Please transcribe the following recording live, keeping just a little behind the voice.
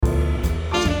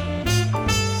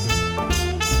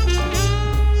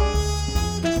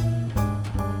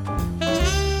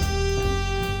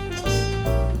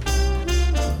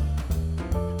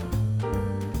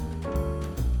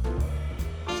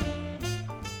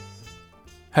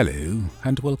Hello,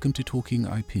 and welcome to Talking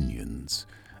Opinions.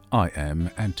 I am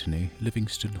Anthony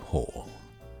Livingston Hall.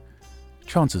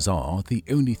 Chances are the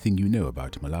only thing you know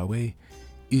about Malawi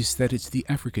is that it's the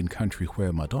African country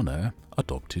where Madonna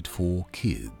adopted 4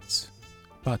 kids.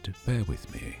 But bear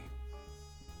with me.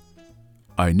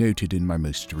 I noted in my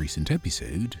most recent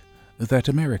episode that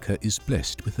America is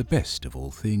blessed with the best of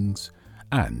all things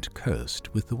and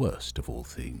cursed with the worst of all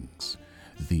things.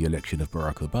 The election of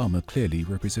Barack Obama clearly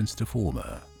represents the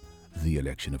former, the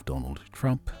election of Donald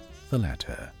Trump the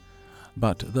latter.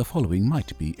 But the following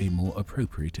might be a more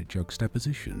appropriate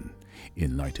juxtaposition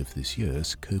in light of this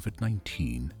year's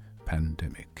COVID-19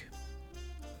 pandemic.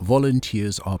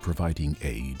 Volunteers are providing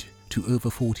aid to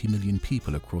over 40 million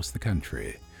people across the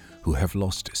country who have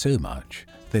lost so much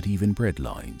that even bread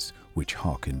lines, which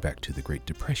harken back to the Great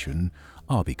Depression,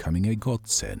 are becoming a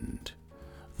godsend.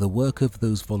 The work of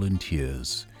those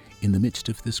volunteers in the midst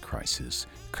of this crisis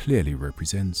clearly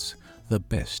represents the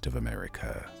best of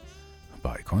America.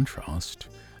 By contrast,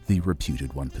 the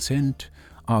reputed 1%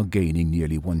 are gaining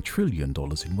nearly $1 trillion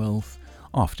in wealth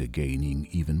after gaining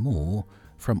even more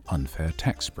from unfair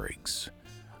tax breaks.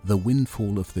 The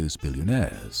windfall of those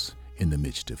billionaires in the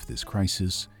midst of this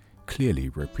crisis clearly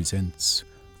represents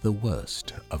the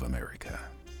worst of America.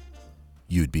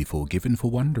 You'd be forgiven for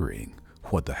wondering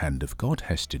what the hand of God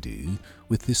has to do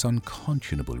with this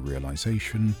unconscionable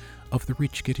realization of the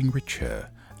rich getting richer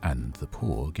and the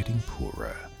poor getting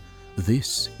poorer.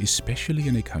 This, especially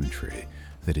in a country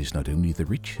that is not only the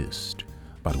richest,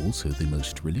 but also the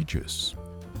most religious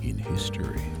in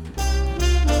history.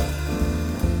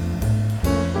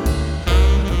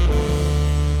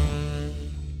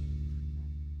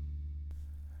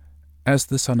 As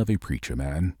the son of a preacher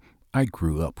man, I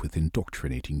grew up with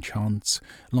indoctrinating chants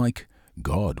like,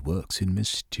 "God works in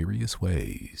mysterious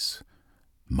ways,"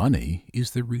 "Money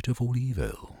is the root of all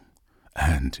evil,"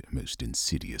 and, most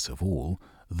insidious of all,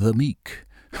 "the meek,"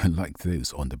 like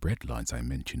those on the bread lines I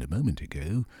mentioned a moment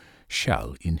ago,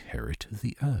 "shall inherit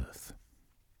the earth."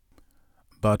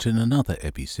 But in another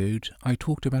episode, I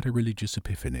talked about a religious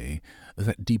epiphany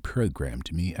that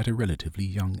deprogrammed me at a relatively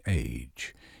young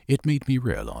age. It made me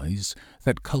realize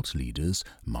that cult leaders,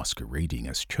 masquerading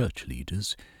as church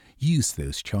leaders, use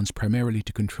those chants primarily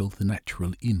to control the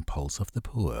natural impulse of the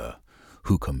poor,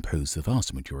 who compose the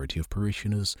vast majority of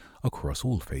parishioners across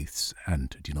all faiths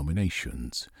and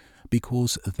denominations,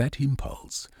 because that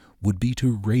impulse would be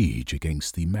to rage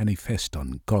against the manifest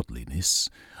ungodliness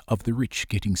of the rich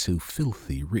getting so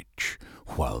filthy rich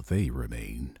while they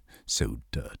remain so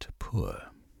dirt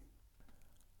poor.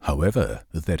 However,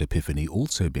 that epiphany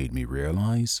also made me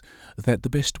realize that the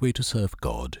best way to serve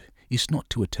God is not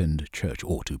to attend church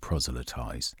or to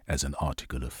proselytize as an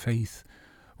article of faith.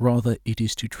 Rather, it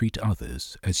is to treat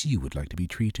others as you would like to be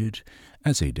treated,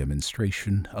 as a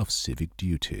demonstration of civic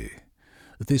duty.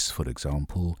 This, for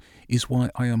example, is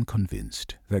why I am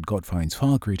convinced that God finds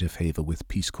far greater favor with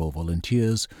Peace Corps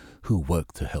volunteers who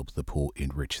work to help the poor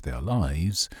enrich their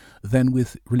lives than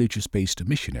with religious-based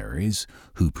missionaries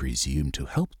who presume to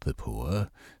help the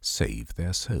poor save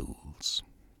their souls.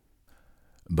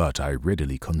 But I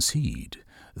readily concede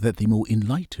that the more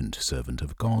enlightened servant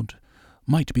of God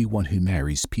might be one who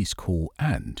marries Peace Corps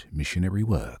and missionary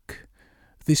work.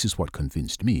 This is what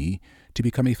convinced me to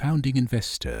become a founding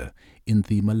investor in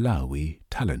the Malawi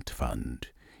Talent Fund.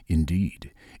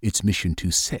 Indeed, its mission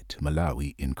to set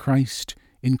Malawi in Christ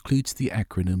includes the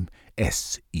acronym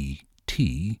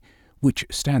SET, which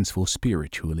stands for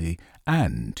Spiritually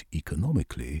and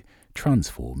Economically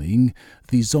Transforming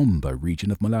the Zomba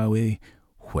region of Malawi,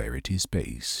 where it is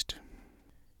based.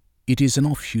 It is an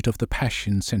offshoot of the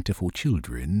Passion Center for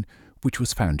Children, which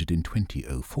was founded in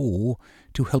 2004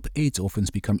 to help AIDS orphans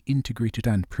become integrated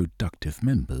and productive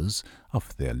members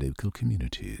of their local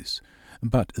communities.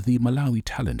 But the Malawi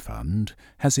Talent Fund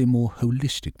has a more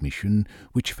holistic mission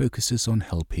which focuses on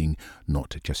helping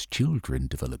not just children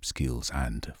develop skills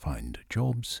and find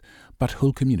jobs, but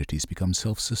whole communities become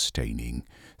self-sustaining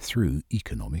through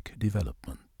economic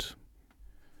development.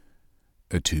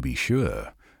 To be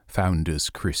sure, founders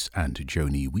Chris and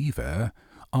Joni Weaver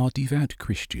are devout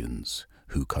Christians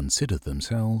who consider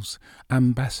themselves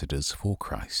ambassadors for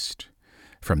Christ.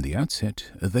 From the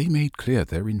outset, they made clear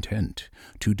their intent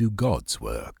to do God's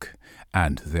work,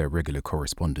 and their regular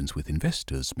correspondence with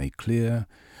investors made clear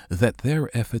that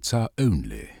their efforts are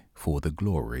only for the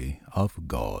glory of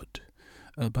God.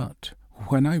 But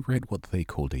when I read what they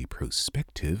called a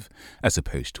prospective, as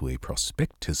opposed to a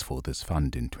prospectus for this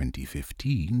fund in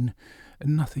 2015,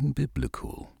 nothing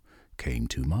biblical came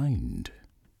to mind.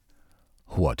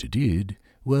 What did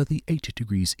were the 8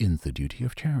 degrees in the duty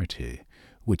of charity,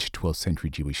 which 12th century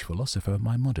Jewish philosopher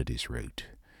Maimonides wrote.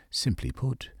 Simply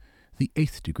put, the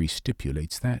 8th degree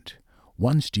stipulates that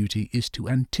one's duty is to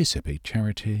anticipate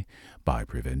charity by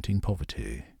preventing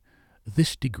poverty.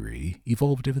 This degree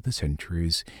evolved over the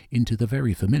centuries into the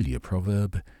very familiar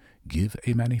proverb, "Give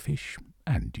a man a fish,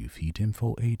 and you feed him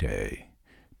for a day.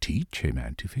 Teach a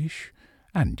man to fish,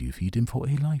 and you feed him for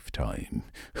a lifetime,"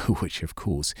 which, of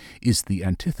course, is the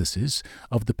antithesis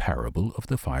of the parable of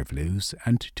the 5 loaves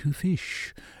and 2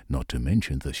 fish, not to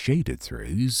mention the shade it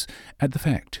throws at the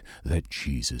fact that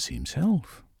Jesus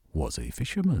himself was a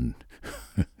fisherman.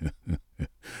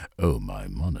 Oh,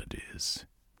 Maimonides.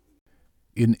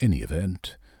 In any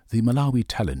event, the Malawi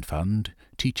Talent Fund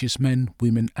teaches men,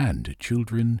 women and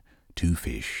children to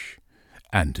fish,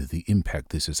 and the impact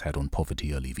this has had on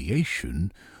poverty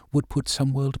alleviation would put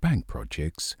some World Bank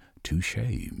projects to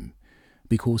shame,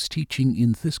 because teaching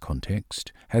in this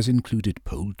context has included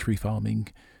poultry farming,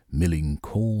 milling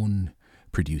corn,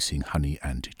 producing honey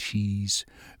and cheese,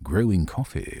 growing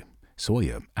coffee,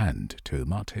 soya and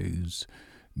tomatoes,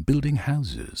 building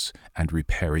houses and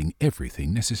repairing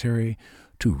everything necessary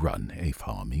to run a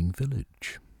farming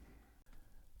village.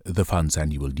 The Fund's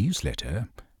annual newsletter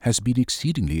has been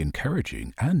exceedingly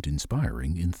encouraging and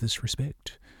inspiring in this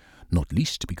respect, not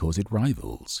least because it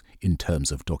rivals, in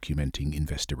terms of documenting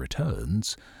investor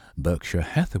returns, Berkshire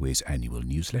Hathaway's annual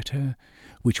newsletter,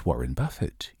 which Warren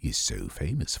Buffett is so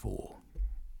famous for.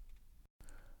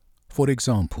 For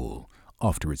example,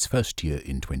 after its first year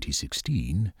in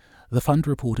 2016, the fund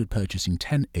reported purchasing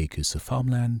 10 acres of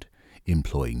farmland,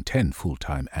 employing 10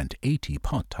 full-time and 80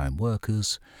 part-time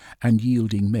workers, and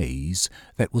yielding maize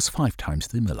that was 5 times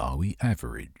the Malawi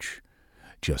average.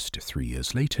 Just 3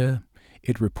 years later,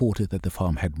 it reported that the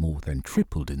farm had more than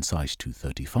tripled in size to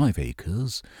 35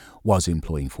 acres, was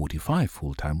employing 45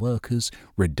 full-time workers,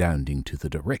 redounding to the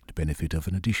direct benefit of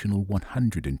an additional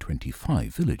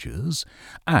 125 villagers,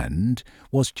 and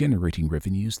was generating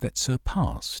revenues that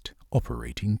surpassed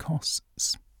operating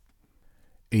costs.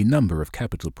 A number of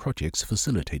capital projects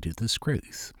facilitated this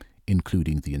growth,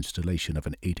 including the installation of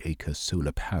an 8-acre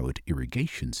solar-powered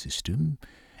irrigation system,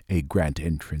 a grand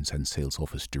entrance and sales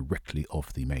office directly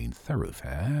off the main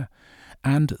thoroughfare,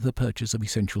 and the purchase of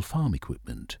essential farm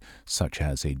equipment, such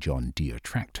as a John Deere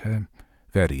tractor,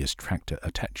 various tractor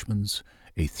attachments,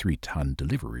 a 3-ton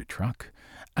delivery truck,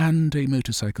 and a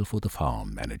motorcycle for the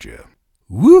farm manager.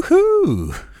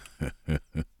 Woohoo!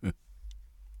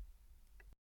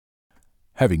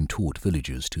 Having taught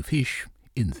villagers to fish,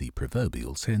 in the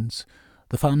proverbial sense,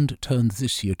 the fund turned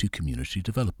this year to community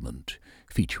development,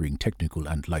 featuring technical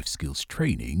and life skills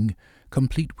training,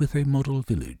 complete with a model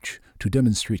village to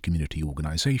demonstrate community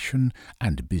organization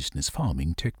and business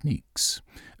farming techniques.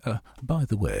 By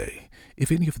the way,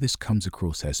 if any of this comes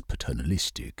across as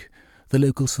paternalistic, the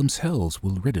locals themselves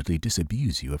will readily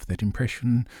disabuse you of that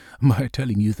impression by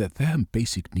telling you that their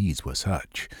basic needs were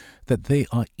such that they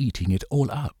are eating it all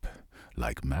up,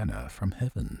 like manna from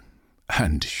heaven.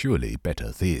 And surely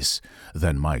better this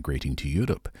than migrating to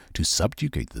Europe to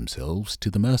subjugate themselves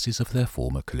to the mercies of their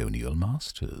former colonial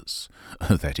masters.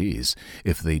 That is,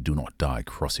 if they do not die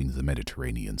crossing the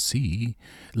Mediterranean Sea,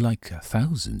 like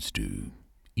thousands do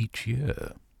each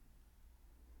year.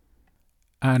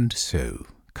 And so,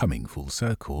 coming full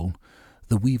circle,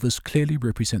 the weavers clearly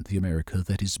represent the America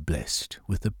that is blessed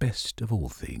with the best of all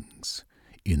things.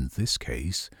 In this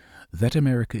case, that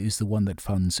America is the one that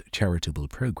funds charitable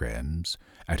programs,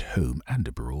 at home and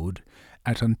abroad,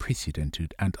 at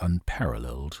unprecedented and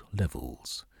unparalleled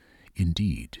levels.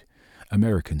 Indeed,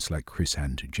 Americans like Chris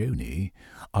and Joni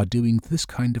are doing this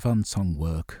kind of unsung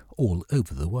work all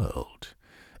over the world,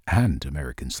 and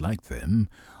Americans like them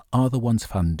are the ones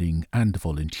funding and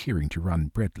volunteering to run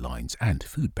bread lines and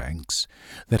food banks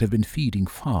that have been feeding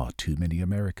far too many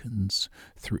Americans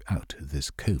throughout this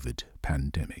COVID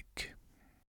pandemic.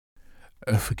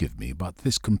 Forgive me, but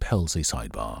this compels a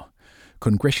sidebar.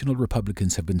 Congressional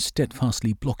Republicans have been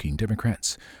steadfastly blocking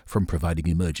Democrats from providing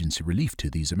emergency relief to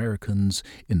these Americans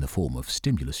in the form of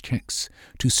stimulus checks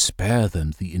to spare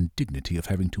them the indignity of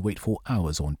having to wait for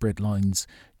hours on bread lines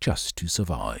just to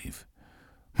survive.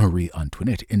 Marie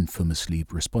Antoinette infamously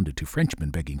responded to Frenchmen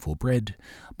begging for bread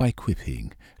by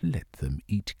quipping, "Let them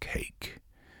eat cake."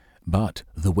 But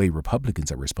the way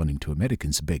Republicans are responding to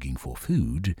Americans begging for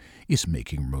food is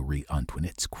making Marie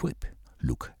Antoinette's quip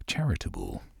look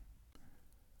charitable.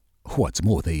 What's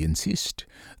more, they insist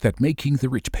that making the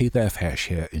rich pay their fair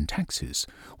share in taxes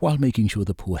while making sure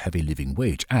the poor have a living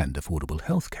wage and affordable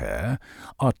health care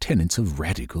are tenets of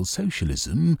radical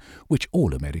socialism which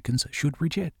all Americans should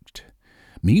reject.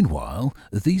 Meanwhile,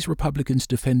 these Republicans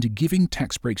defend giving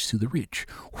tax breaks to the rich,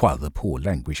 while the poor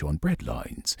languish on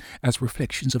breadlines, as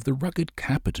reflections of the rugged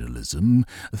capitalism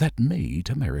that made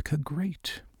America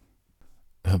great.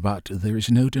 But there is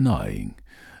no denying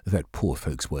that poor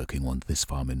folks working on this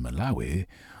farm in Malawi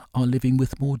are living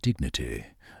with more dignity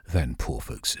than poor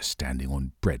folks standing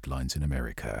on breadlines in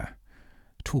America.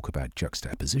 Talk about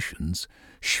juxtapositions,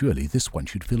 surely this one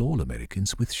should fill all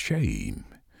Americans with shame.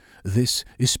 This,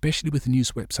 especially with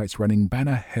news websites running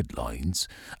banner headlines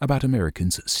about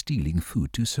Americans stealing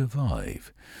food to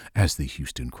survive, as the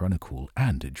Houston Chronicle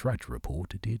and Drudge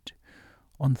Report did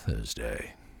on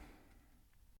Thursday.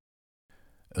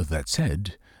 That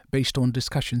said, based on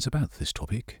discussions about this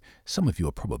topic, some of you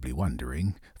are probably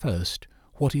wondering, first,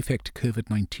 what effect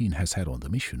COVID-19 has had on the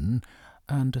mission,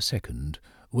 and second,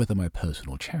 whether my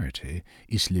personal charity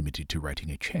is limited to writing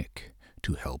a check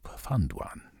to help fund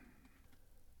one.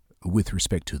 With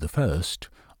respect to the first,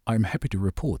 I'm happy to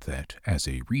report that, as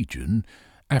a region,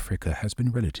 Africa has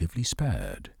been relatively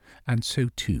spared, and so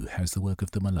too has the work of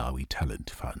the Malawi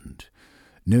Talent Fund.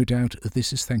 No doubt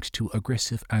this is thanks to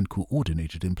aggressive and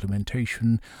coordinated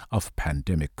implementation of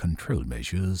pandemic control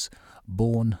measures,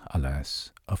 born,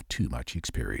 alas, of too much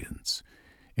experience.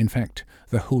 In fact,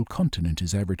 the whole continent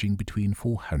is averaging between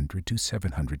 400 to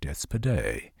 700 deaths per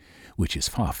day, which is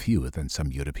far fewer than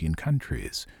some European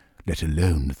countries, let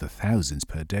alone the thousands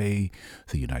per day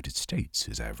the United States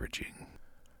is averaging.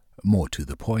 More to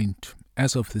the point,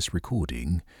 as of this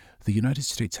recording, the United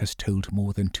States has tolled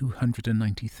more than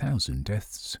 290,000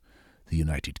 deaths, the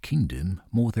United Kingdom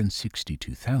more than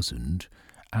 62,000,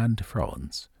 and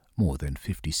France more than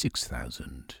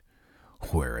 56,000,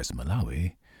 whereas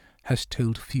Malawi has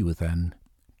tolled fewer than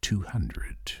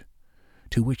 200,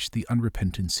 to which the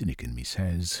unrepentant cynic in me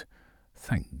says,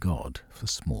 thank God for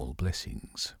small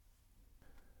blessings.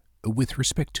 With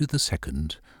respect to the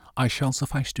second, I shall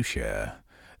suffice to share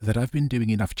that I've been doing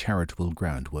enough charitable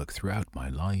groundwork throughout my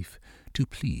life to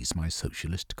please my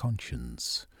socialist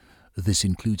conscience. This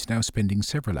includes now spending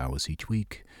several hours each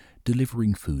week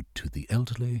delivering food to the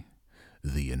elderly,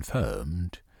 the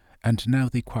infirmed, and now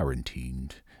the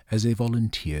quarantined as a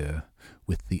volunteer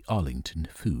with the Arlington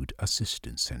Food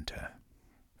Assistance Center.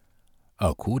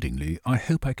 Accordingly, I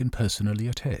hope I can personally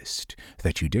attest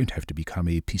that you don't have to become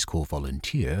a Peace Corps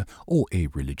volunteer or a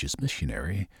religious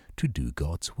missionary to do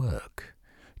God's work.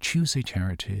 Choose a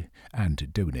charity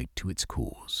and donate to its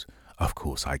cause. Of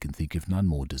course, I can think of none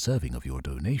more deserving of your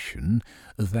donation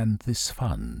than this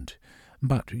fund,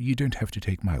 but you don't have to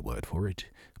take my word for it.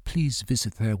 Please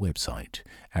visit their website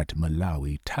at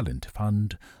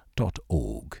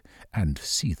malawitalentfund.org and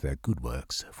see their good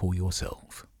works for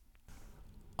yourself.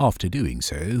 After doing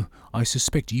so, I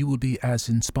suspect you will be as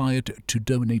inspired to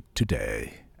donate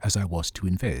today as I was to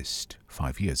invest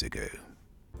 5 years ago.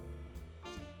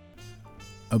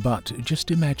 But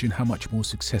just imagine how much more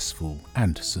successful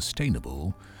and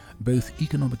sustainable both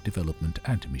economic development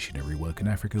and missionary work in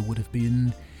Africa would have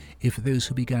been if those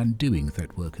who began doing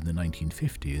that work in the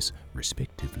 1950s,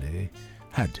 respectively,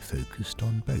 had focused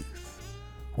on both.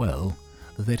 Well,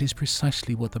 that is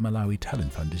precisely what the Malawi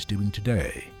Talent Fund is doing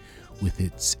today, with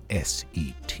its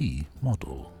SET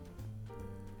model.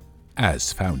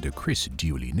 As founder Chris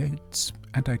duly notes,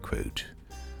 and I quote,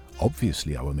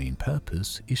 "Obviously our main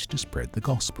purpose is to spread the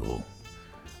gospel.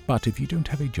 But if you don't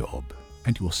have a job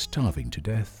and you're starving to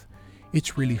death,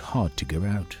 it's really hard to go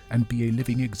out and be a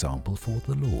living example for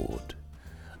the Lord.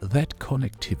 That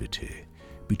connectivity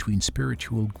between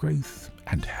spiritual growth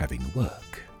and having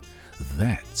work,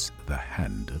 that's the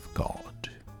hand of God."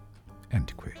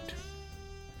 End quote.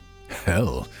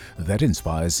 Hell, that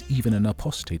inspires even an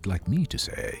apostate like me to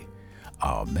say,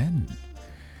 Amen.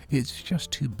 It's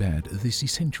just too bad this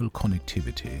essential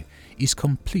connectivity is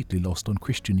completely lost on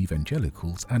Christian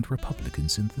evangelicals and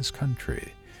Republicans in this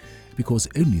country, because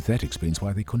only that explains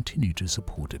why they continue to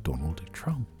support Donald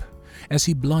Trump, as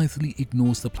he blithely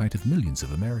ignores the plight of millions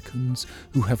of Americans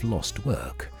who have lost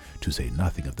work, to say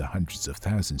nothing of the hundreds of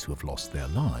thousands who have lost their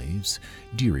lives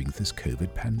during this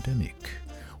COVID pandemic.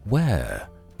 Where,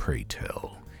 pray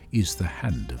tell, is the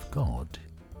hand of God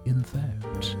in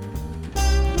that?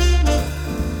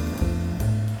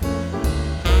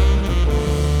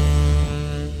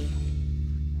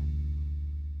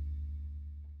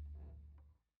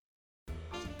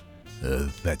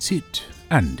 That's it,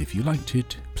 and if you liked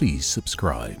it, please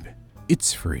subscribe.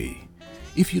 It's free.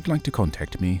 If you'd like to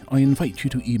contact me, I invite you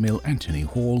to email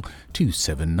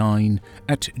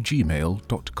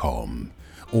anthonyhall279@gmail.com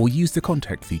or use the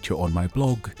contact feature on my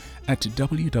blog at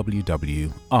www.ipjn.com.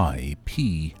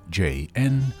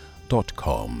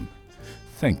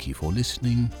 Thank you for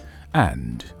listening,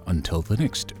 And until the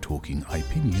next Talking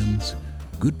Opinions,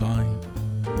 goodbye.